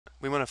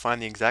we want to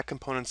find the exact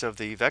components of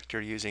the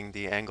vector using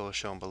the angle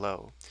shown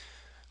below.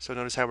 So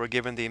notice how we're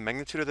given the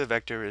magnitude of the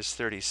vector is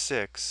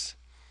 36,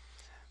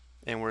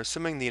 and we're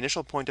assuming the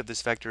initial point of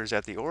this vector is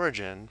at the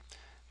origin,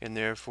 and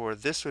therefore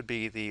this would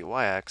be the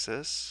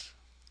y-axis,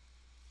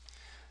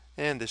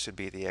 and this would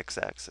be the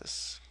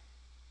x-axis.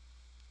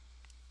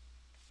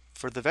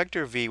 For the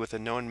vector v with a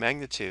known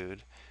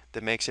magnitude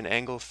that makes an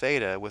angle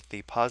theta with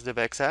the positive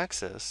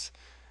x-axis,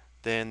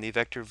 then the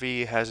vector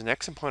v has an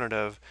x-component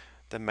of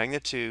the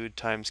magnitude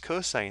times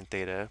cosine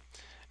theta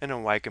and a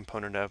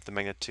y-component of the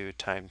magnitude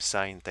times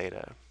sine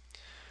theta.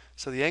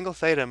 So the angle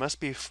theta must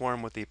be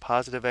formed with the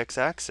positive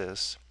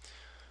x-axis.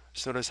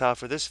 So notice how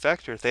for this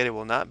vector theta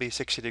will not be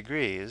 60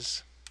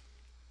 degrees.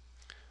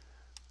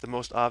 The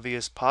most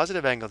obvious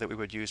positive angle that we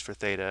would use for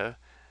theta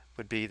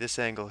would be this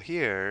angle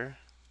here.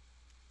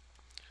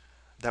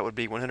 That would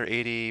be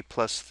 180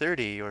 plus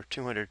 30, or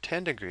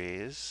 210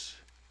 degrees.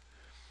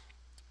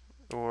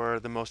 Or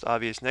the most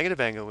obvious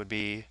negative angle would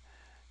be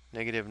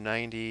negative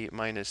 90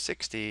 minus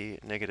 60,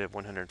 negative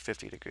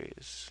 150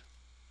 degrees.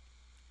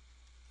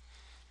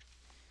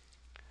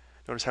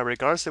 Notice how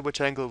regardless of which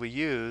angle we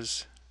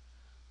use,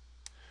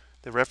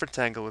 the reference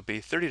angle would be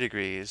 30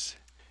 degrees,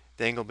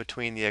 the angle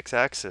between the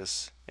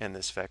x-axis and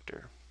this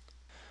vector.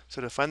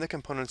 So to find the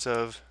components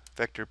of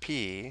vector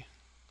p,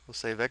 we'll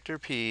say vector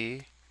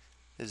p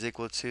is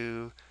equal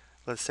to,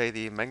 let's say,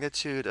 the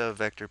magnitude of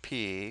vector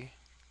p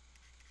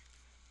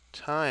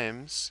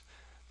times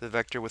the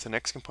vector with an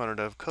x-component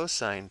of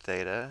cosine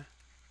theta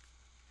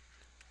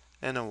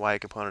and a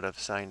y-component of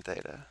sine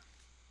theta.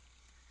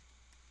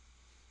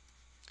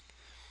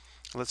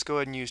 Let's go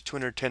ahead and use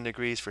 210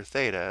 degrees for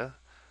theta.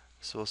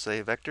 So we'll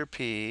say vector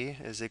p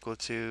is equal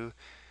to,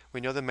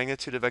 we know the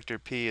magnitude of vector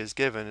p is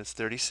given, it's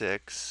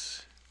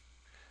 36.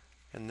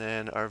 And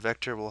then our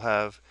vector will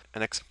have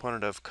an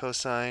x-component of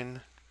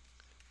cosine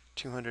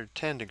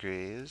 210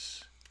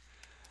 degrees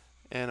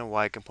and a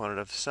y-component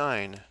of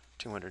sine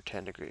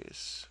 210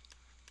 degrees.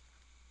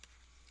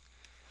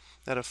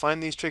 Now to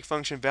find these trig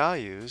function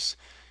values,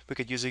 we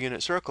could use a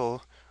unit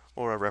circle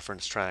or a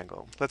reference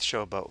triangle. Let's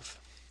show both.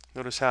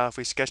 Notice how if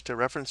we sketched a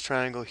reference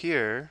triangle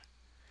here,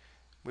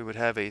 we would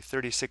have a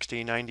 30,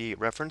 60, 90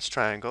 reference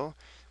triangle,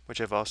 which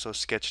I've also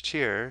sketched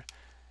here.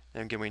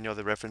 And again, we know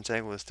the reference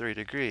angle is 30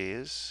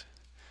 degrees.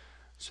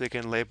 So we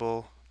can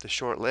label the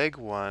short leg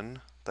 1,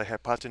 the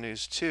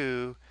hypotenuse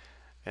 2,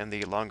 and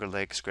the longer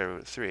leg square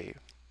root 3.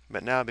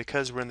 But now,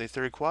 because we're in the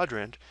third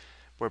quadrant,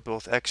 where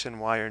both x and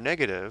y are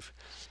negative,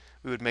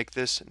 we would make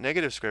this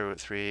negative square root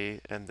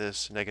 3 and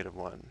this negative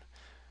 1.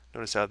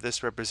 Notice how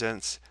this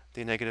represents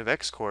the negative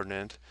x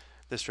coordinate,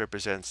 this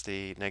represents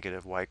the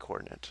negative y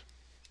coordinate.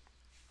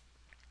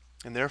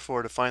 And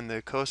therefore, to find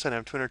the cosine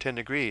of 210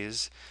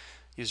 degrees,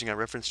 using our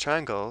reference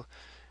triangle,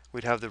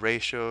 we'd have the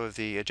ratio of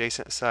the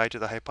adjacent side to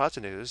the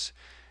hypotenuse,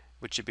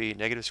 which would be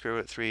negative square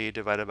root 3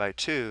 divided by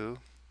 2,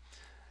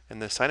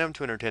 and the sine of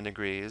 210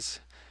 degrees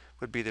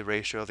would be the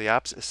ratio of the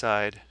opposite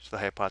side to the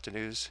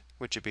hypotenuse,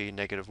 which would be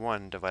negative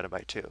 1 divided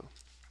by 2.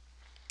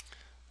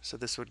 So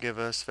this would give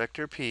us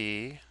vector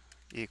p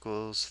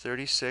equals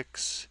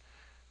 36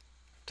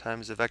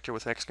 times the vector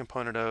with an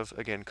x-component of,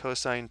 again,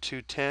 cosine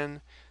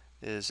 210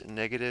 is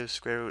negative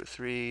square root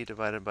 3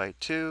 divided by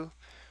 2,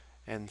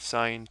 and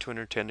sine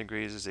 210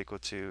 degrees is equal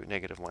to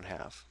negative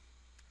 1/2.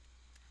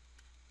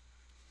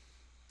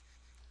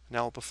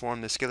 Now we'll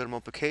perform the scalar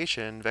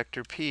multiplication.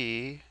 Vector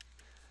p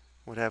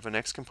would have an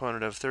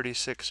x-component of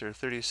 36, or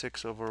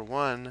 36 over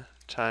 1,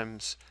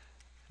 times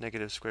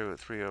negative square root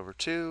 3 over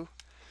 2,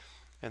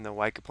 and the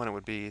y-component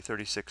would be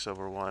 36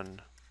 over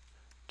 1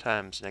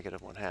 times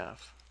negative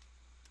 1/2.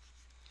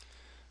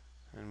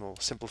 And we'll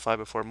simplify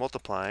before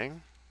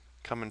multiplying.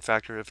 Common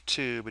factor of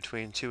 2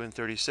 between 2 and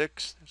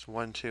 36. There's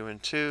 1, 2,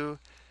 and 2.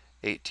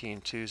 18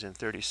 2s and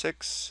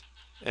 36.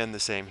 And the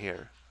same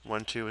here.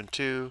 1, 2, and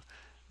 2,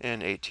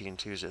 and 18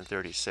 2s and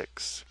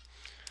 36.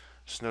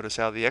 So notice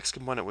how the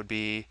x-component would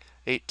be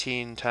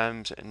 18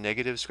 times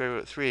negative square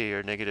root 3,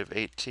 or negative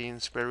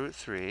 18 square root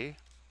 3.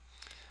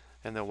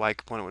 And the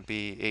y-component would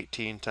be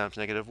 18 times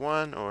negative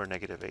 1, or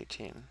negative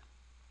 18.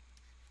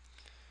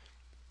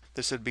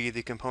 This would be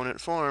the component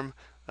form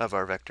of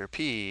our vector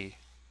p,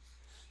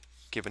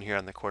 given here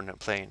on the coordinate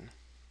plane.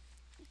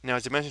 Now,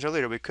 as I mentioned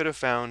earlier, we could have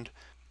found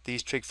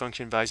these trig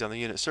function values on the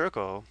unit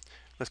circle.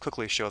 Let's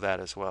quickly show that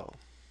as well.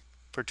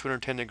 For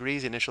 210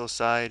 degrees, the initial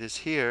side is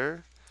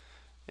here,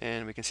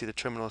 and we can see the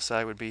terminal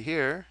side would be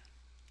here.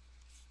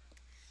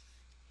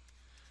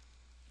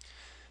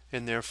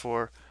 And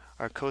therefore,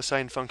 our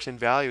cosine function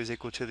value is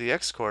equal to the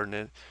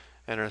x-coordinate,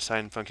 and our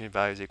sine function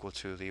value is equal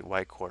to the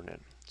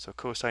y-coordinate. So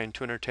cosine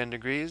 210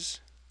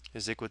 degrees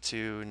is equal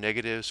to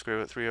negative square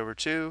root 3 over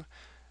 2,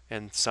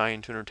 and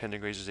sine 210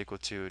 degrees is equal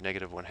to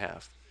negative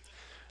 1/2.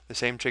 The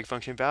same trig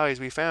function values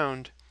we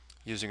found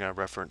using our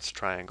reference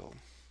triangle.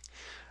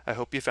 I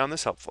hope you found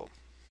this helpful.